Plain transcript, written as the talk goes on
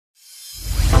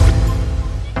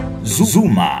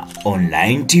Zuma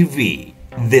Online TV,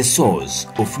 the source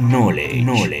of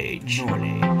knowledge.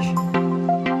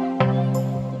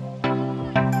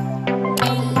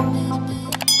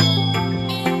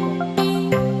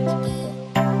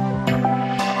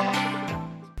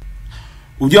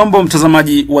 Ujambo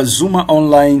mtazamaji wa Zuma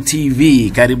Online TV,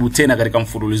 karibu tena katika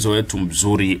mfululizo wetu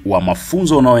mzuri wa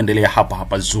mafunzo unaoendelea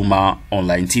hapa Zuma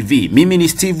Online TV. Mimi ni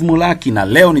Steve Mulaki na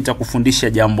leo nitakufundisha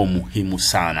jambo muhimu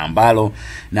sana ambalo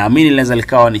naamini linaweza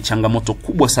likawa ni changamoto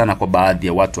kubwa sana kwa baadhi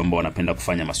ya watu ambao wanapenda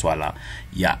kufanya masuala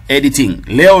ya editing.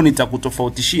 Leo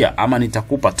nitakutofautishia ama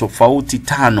nitakupa tofauti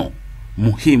 5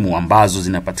 muhimu ambazo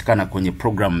zinapatikana kwenye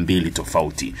programu mbili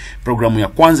tofauti. Programu ya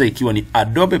kwanza ikiwa ni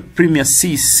Adobe Premiere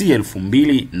CC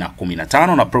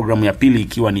 2015 na programu ya pili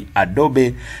ikiwa ni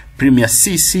Adobe Premiere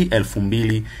CC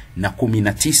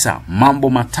 2019. Mambo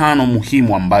 5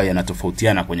 muhimu ambayo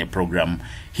yanatofautiana kwenye programu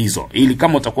hizo. Ili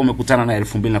kama utakuwa umekutana na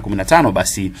 2015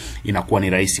 basi inakuwa ni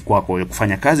rahisi kwako wewe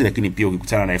kufanya kazi, lakini pia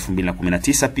ukikutana na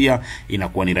 2019 pia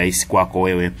inakuwa ni rahisi kwako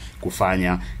wewe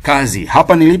kufanya kazi.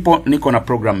 Hapa nilipo niko na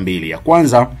programu mbili. Ya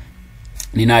kwanza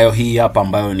ninayo hii hapa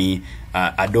ambayo ni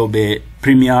Adobe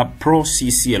Premiere Pro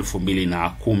CC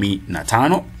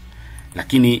 2015,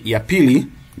 lakini ya pili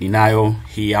ninayo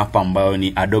hii hapa ambayo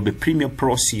ni Adobe Premiere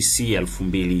Pro CC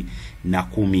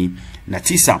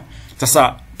 2019.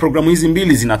 Sasa programu hizi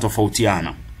mbili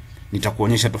zinatofautiana.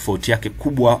 Nitakuonyesha tofauti yake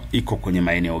kubwa iko kwenye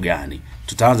maeneo gani.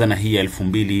 Tutaanza na hii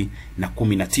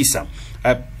 2019.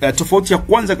 Tofauti ya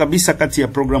kwanza kabisa kati ya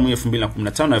programu ya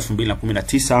 2015 na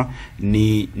 2019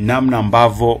 ni namna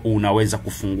ambavyo unaweza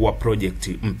kufungua project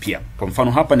mpya. Kwa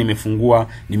mfano hapa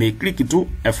nimeiklik tu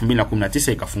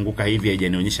 2019 ikafunguka hivi,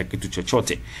 haijanionyesha kitu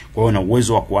chochote. Kwa hiyo na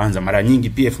uwezo wa kuanza. Mara nyingi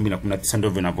pia 2019 ndio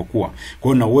vinavyokuwa.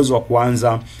 Kwa hiyo na uwezo wa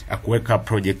kuanza kuweka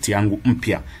project yangu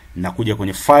mpya. Na kuja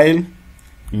kwenye file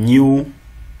new,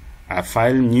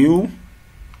 file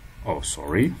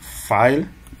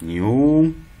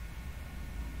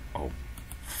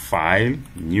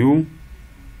new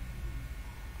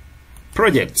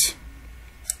project.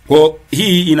 Kwa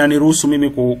hii inaniruhusu mimi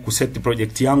kuset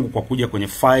project yangu kwa kuja kwenye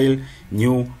file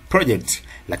new project.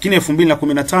 Lakini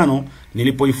 2015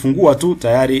 nilipoifungua tu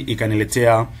tayari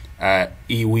ikaniletea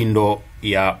hii window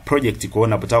ya project. Kwa hiyo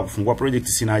napotaka kufungua project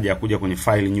sina haja ya kuja kwenye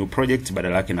file new project,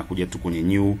 badala yake nakuja tu kwenye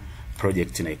new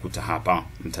project na ikuta hapa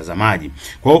mtazamaji.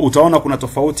 Kwa hiyo utaona kuna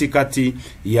tofauti kati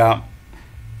ya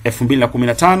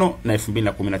 2015 na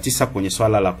 2019 kwenye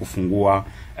swala la kufungua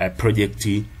project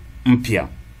mpya.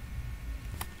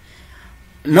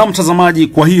 Na mtazamaji,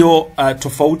 kwa hiyo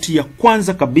tofauti ya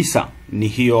kwanza kabisa ni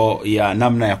hiyo ya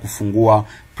namna ya kufungua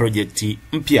project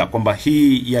mpya, kwamba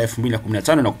hii ya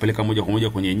 2015 inakupeleka moja kwa moja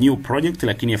kwenye new project,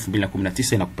 lakini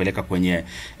 2019 inakupeleka kwenye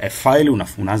file,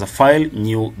 unaanza file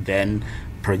new then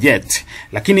project.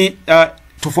 Lakini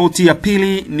tofauti ya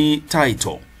pili ni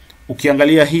title.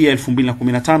 Ukiangalia hii ya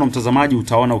 2015 mtazamaji,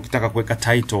 utaona ukitaka kuweka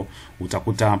title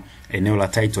utakuta eneo la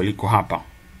title liko hapa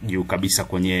juu kabisa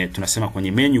kwenye, tunasema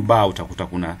kwenye menu bar, utakuta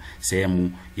kuna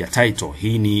sehemu ya title.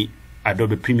 Hii ni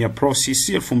Adobe Premiere Pro CC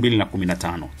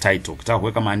 2015 title. Ukitaka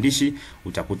kuweka maandishi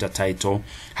utakuta title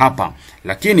hapa.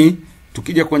 Lakini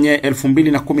tukija kwenye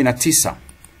 2019,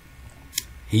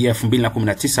 hii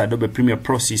 2019 Adobe Premiere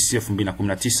Pro CC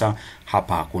 2019,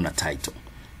 hapa hakuna title.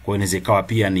 Kwa hiyo inaweza ikawa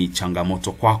pia ni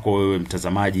changamoto kwako wewe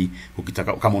mtazamaji,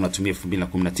 ukitaka kama unatumia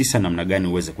 2019 namna gani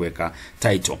uweze kuweka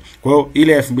title. Kwa hiyo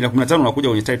ile 2015 unakuja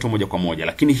kwenye title moja kwa moja,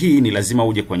 lakini hii ni lazima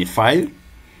uje kwenye file,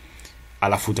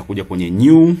 alafu utakuja kwenye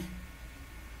new,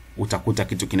 utakuta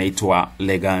kitu kinaitwa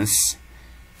Legance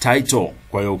title.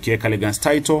 Kwa hiyo ukiweka Legance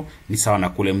title ni sawa na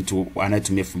kule mtu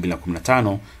anayetumia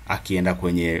 2015 akienda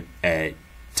kwenye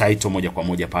title moja kwa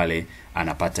moja pale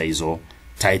anapata hizo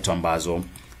title ambazo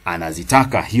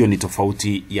anazitaka. Hiyo ni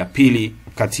tofauti ya pili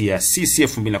kati ya CC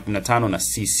 2015 na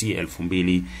CC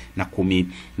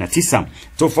 2019.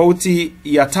 Tofauti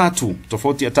ya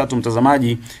tatu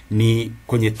mtazamaji ni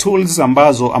kwenye tools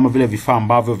ambazo ama vile vifaa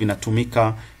ambavyo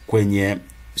vinatumika kwenye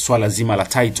swala zima la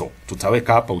title.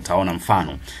 Tutaweka hapa, utaona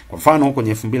mfano. Kwa mfano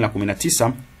kwenye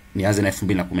 2019, nianze na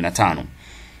 2015.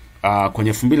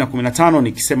 Kwenye 2015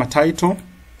 nikisema title,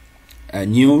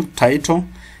 new title,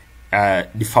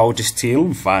 default style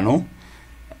mfano,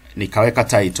 nikaweka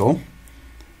title,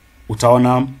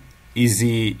 utaona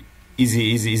hizi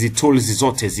tools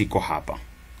zote ziko hapa.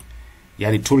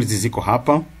 Yaani tools ziko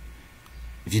hapa,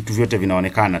 vitu vyote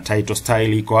vinaonekana. Title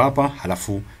style iko hapa,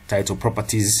 halafu title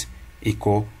properties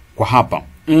iko kwa hapa.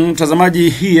 Mtazamaji,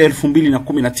 hii ya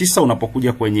 2019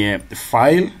 unapokuja kwenye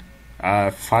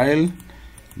file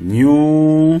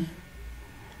new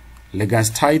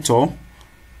Legance title,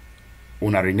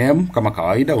 una rename kama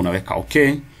kawaida, unaweka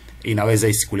okay. inaweza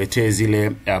isikuletee zile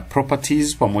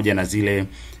properties pamoja na zile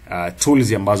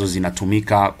tools ambazo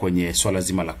zinatumika kwenye swala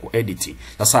zima la kuedit.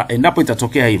 Sasa endapo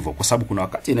itatokea hivyo, kwa sababu kuna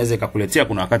wakati inaweza ikakuletea,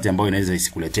 kuna wakati ambao inaweza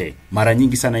isikuletee. Mara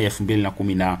nyingi sana ya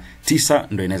 2019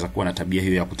 ndio inaweza kuwa na tabia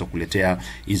hiyo ya kutokuletea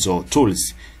hizo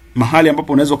tools. Mahali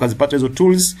ambapo unaweza ukazipata hizo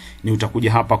tools ni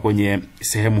utakuja hapa kwenye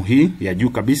sehemu hii ya juu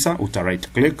kabisa, uta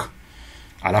right click,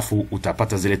 alafu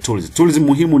utapata zile tools. Tools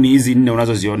muhimu ni hizi 4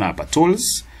 unazoziona hapa.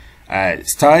 Tools,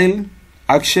 style,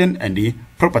 action and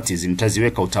properties.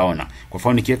 Nitaziweka, utaona. Kwa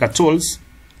mfano nikiweka tools,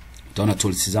 utaona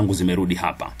tools zangu zimerudi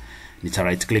hapa. Nita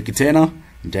right click tena,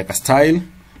 nitaweka style,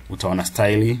 utaona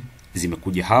style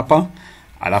zimekuja hapa.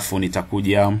 Alafu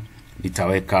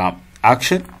nitaweka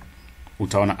action,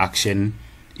 utaona action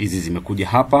hizi zimekuja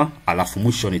hapa. Alafu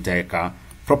mwisho nitaweka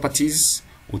properties,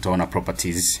 utaona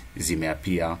properties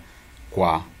zimeapia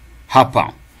kwa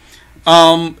hapa.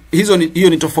 Hiyo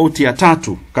ni tofauti ya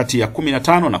 3 kati ya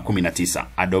 15 na 19,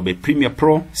 Adobe Premiere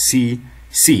Pro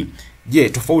CC. Je,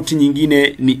 tofauti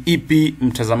nyingine ni ipi,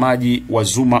 mtazamaji wa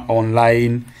Zuma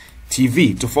Online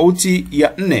TV? Tofauti ya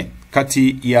 4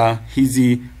 kati ya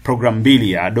hizi program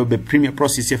mbili ya Adobe Premiere Pro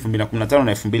CC 2015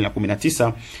 na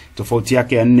 2019, tofauti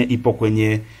yake ya 4 ipo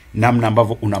kwenye namna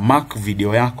ambavyo una mark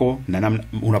video yako na namna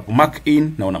unapo mark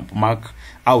in na unapo mark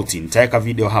out. Nitaweka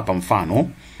video hapa, mfano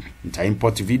nita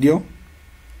import video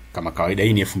kama kawaida.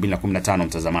 Hii ni 2015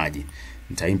 mtazamaji.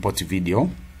 Nita import video,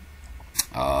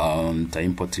 nita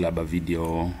import labda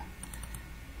video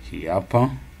hii hapa,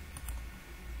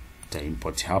 nita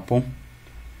import hapo.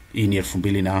 Hii ni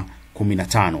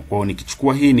 2015. Kwa hiyo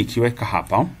nikichukua hii nikiweka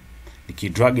hapa,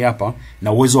 nikidrag hapa,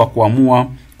 na uwezo wa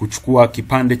kuamua kuchukua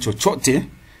kipande chochote.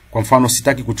 Kwa mfano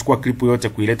sitaki kuchukua clip yote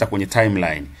kuileta kwenye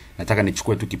timeline, nataka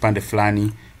nichukue tu kipande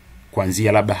fulani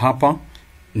kuanzia labda hapa.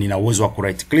 Nina uwezo wa ku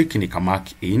right click nika mark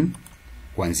in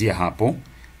kuanzia hapo,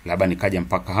 labda nikaja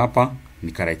mpaka hapa,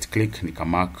 nika right click nika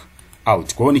mark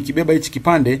out. Kwa hiyo nikibeba hichi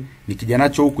kipande nikija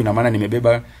nacho huku, ina maana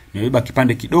nimebeba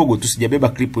kipande kidogo tu, sijabeba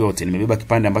clip yote. Nimebeba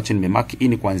kipande ambacho nimemark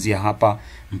in kuanzia hapa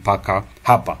mpaka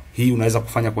hapa. Hii unaweza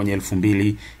kufanya kwenye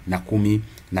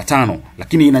 2015,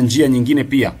 lakini ina njia nyingine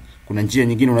pia. Kuna njia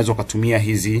nyingine unaweza kutumia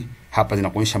hizi hapa,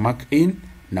 zinakuonyesha mark in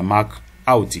na mark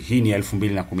out. Hii ni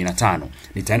 2015.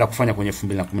 Nitaenda kufanya kwenye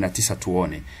 2019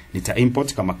 tuone. Nita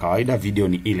import kama kawaida, video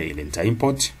ni ile ile. Nita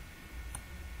import.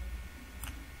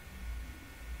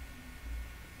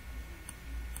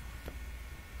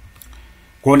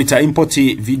 Kwa nita import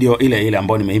video ile ile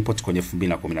ambayo nimeimport kwenye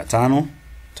 2015.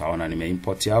 Utaona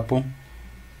nimeimport hapo.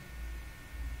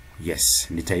 Yes,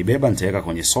 nitaibeba, nitaweka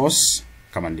kwenye source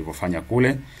kama nilivyofanya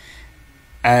kule.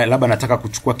 Labda nataka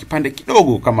kuchukua kipande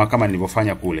kidogo kama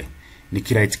nilivyofanya kule.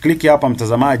 Niki right click hapa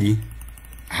mtazamaji,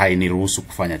 hainiruhusu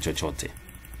kufanya chochote.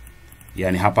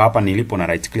 Yani hapa nilipo na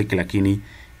right click, lakini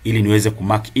ili niweze ku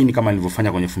mark in kama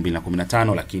nilivyofanya kwenye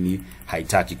 2015, lakini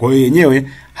haitaki. Kwa hiyo yenyewe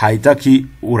haitaki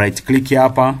u right click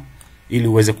hapa ili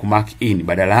uweze ku mark in.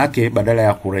 Badala yake, badala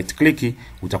ya ku right click,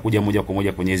 utakuja moja kwa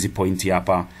moja kwenye hizi point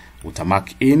hapa, uta mark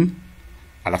in,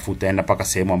 alafu utaenda paka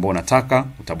sehemu ambayo unataka,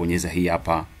 utabonyeza hii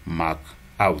hapa mark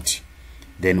out.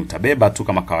 Then utabeba tu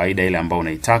kama kawaida ile ambayo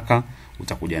unaitaka,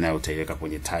 utakuja nayo utaiweka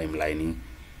kwenye timeline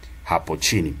hapo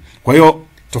chini. Kwa hiyo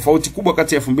tofauti kubwa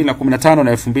kati ya 2015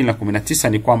 na 2019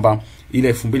 ni kwamba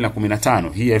ile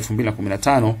 2015, hii ya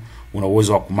 2015 una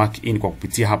uwezo wa kumark in kwa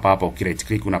kupitia hapa uki right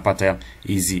click unapata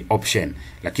hizi option.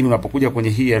 Lakini unapokuja kwenye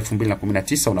hii ya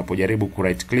 2019 unapojaribu ku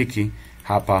right click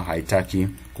hapa, haitaki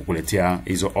kukuletea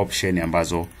hizo option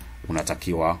ambazo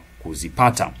unatakiwa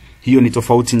kuzipata. Hiyo ni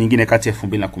tofauti nyingine kati ya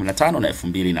 2015 na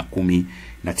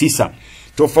 2019.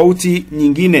 Tofauti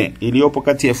nyingine iliyopo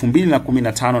kati ya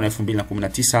 2015 na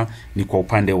 2019 ni kwa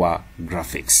upande wa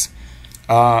graphics.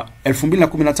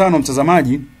 2015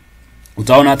 mtazamaji,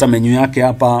 utaona hata menu yake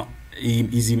hapa,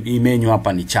 hii menu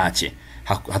hapa ni chache.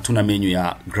 Hatuna menu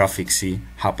ya graphics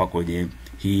hapa kwenye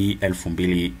hii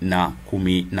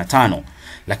 2015.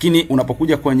 Lakini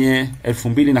unapokuja kwenye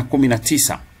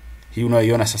 2019, hii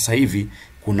unayoiona sasa hivi,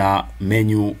 kuna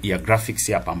menu ya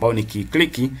graphics hapa ambayo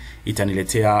nikikliki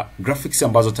itaniletea graphics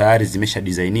ambazo tayari zimesha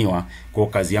designiwa. Kwa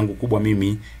kazi yangu kubwa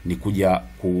mimi ni kuja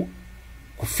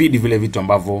kufeed vile vitu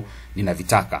ambavyo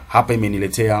ninavitaka. Hapa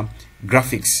imeniletea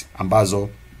graphics ambazo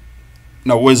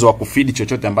na uwezo wa kufeed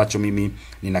chochote ambacho mimi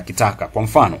ninakitaka. Kwa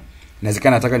mfano,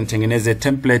 inawezekana nataka nitengeneze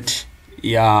template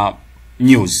ya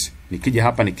news. Nikija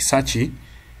hapa nikisearch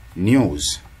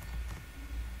news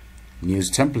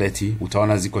template,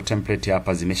 utaona ziko template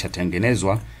hapa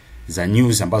zimeshatengenezwa za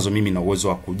news ambazo mimi na uwezo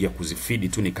wa kuja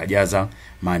kuzifeed tu nikajaza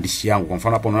maandishi yangu. Kwa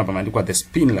mfano hapa unaona pameandikwa the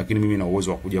spin, lakini mimi na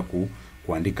uwezo wa kuja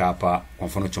kuandika hapa kwa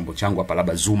mfano chombo changu hapa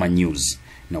labda Zuma News,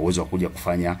 na uwezo wa kuja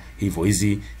kufanya hivyo.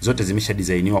 Hizi zote zimesha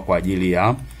designiwa kwa ajili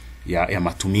ya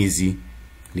matumizi,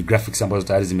 ni graphics ambazo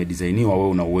tayari zimedesigniwa. Wewe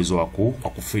una uwezo wa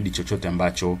kufeed chochote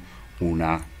ambacho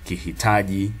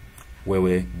unakihitaji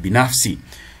wewe binafsi.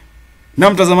 Na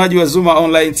mtazamaji wa Zuma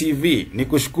Online TV,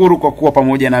 nikushukuru kwa kuwa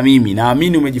pamoja na mimi.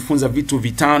 Naamini umejifunza vitu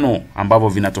vitano ambavyo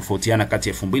vinatofautiana kati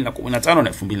ya 2015 na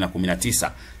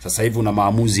 2019. Sasa hivi una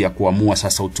maamuzi ya kuamua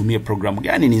sasa utumie programu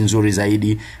gani ni nzuri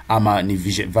zaidi, ama ni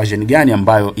version gani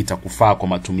ambayo itakufaa kwa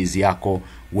matumizi yako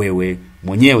wewe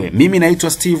mwenyewe. Mimi naitwa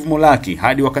Steve Molaki.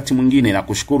 Hadi wakati mwingine, na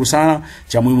kushukuru sana.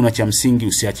 Cha muhimu na cha msingi,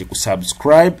 usiache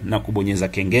kusubscribe na kubonyeza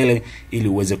kengele ili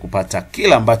uweze kupata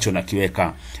kila ambacho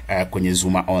nakiweka kwenye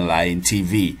Zuma Online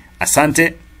TV.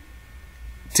 Asante.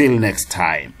 Till next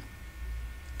time.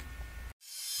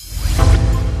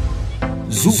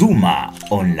 Zuma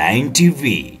Online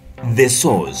TV, the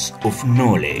source of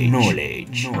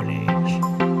knowledge.